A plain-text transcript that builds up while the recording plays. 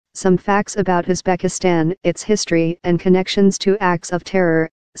Some facts about Uzbekistan, its history and connections to acts of terror.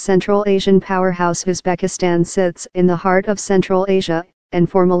 Central Asian powerhouse Uzbekistan sits in the heart of Central Asia, and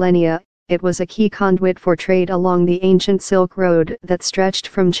for millennia, it was a key conduit for trade along the ancient Silk Road that stretched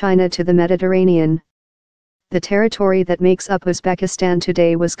from China to the Mediterranean. The territory that makes up Uzbekistan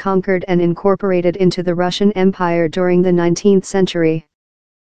today was conquered and incorporated into the Russian Empire during the 19th century.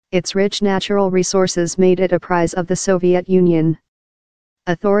 Its rich natural resources made it a prize of the Soviet Union.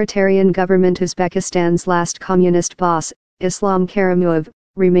 Authoritarian government. Uzbekistan's last communist boss, Islam Karimov,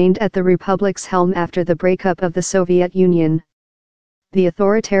 remained at the republic's helm after the breakup of the Soviet Union. The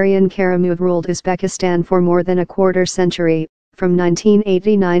authoritarian Karimov ruled Uzbekistan for more than a quarter century, from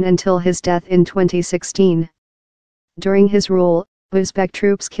 1989 until his death in 2016. During his rule, Uzbek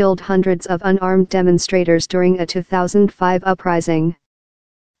troops killed hundreds of unarmed demonstrators during a 2005 uprising.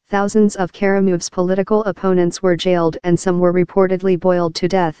 Thousands of Karimov's political opponents were jailed and some were reportedly boiled to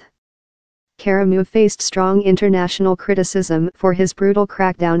death. Karimov faced strong international criticism for his brutal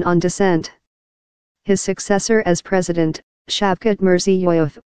crackdown on dissent. His successor as president, Shavkat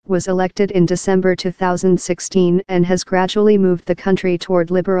Mirziyoyev, was elected in December 2016 and has gradually moved the country toward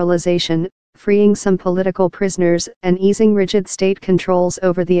liberalization, freeing some political prisoners and easing rigid state controls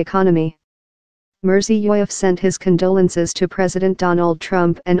over the economy. Mirziyoyev sent his condolences to President Donald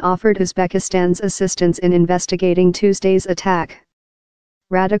Trump and offered Uzbekistan's assistance in investigating Tuesday's attack.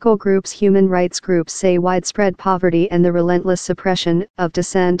 Radical groups. Human rights groups say widespread poverty and the relentless suppression of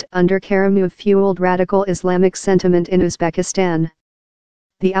dissent under Karimov fueled radical Islamic sentiment in Uzbekistan.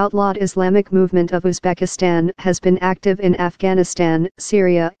 The outlawed Islamic movement of Uzbekistan has been active in Afghanistan,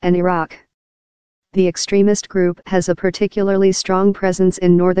 Syria, and Iraq. The extremist group has a particularly strong presence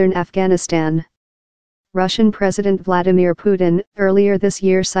in northern Afghanistan. Russian President Vladimir Putin earlier this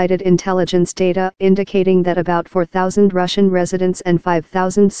year cited intelligence data indicating that about 4,000 Russian residents and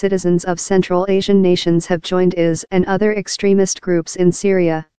 5,000 citizens of Central Asian nations have joined IS and other extremist groups in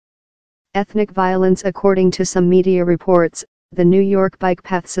Syria. Ethnic violence. According to some media reports, the New York bike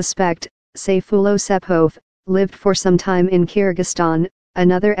path suspect, Sayfullo Sepov, lived for some time in Kyrgyzstan,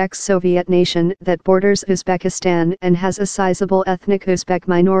 another ex-Soviet nation that borders Uzbekistan and has a sizable ethnic Uzbek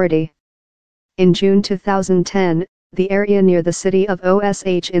minority. In June 2010, the area near the city of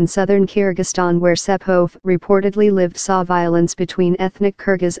Osh in southern Kyrgyzstan where Sepov reportedly lived saw violence between ethnic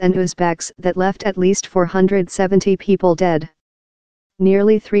Kyrgyz and Uzbeks that left at least 470 people dead.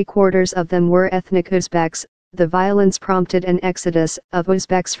 Nearly three-quarters of them were ethnic Uzbeks. The violence prompted an exodus of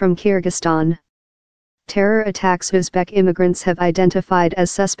Uzbeks from Kyrgyzstan. Terror attacks. Uzbek immigrants have identified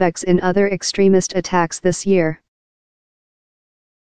as suspects in other extremist attacks this year.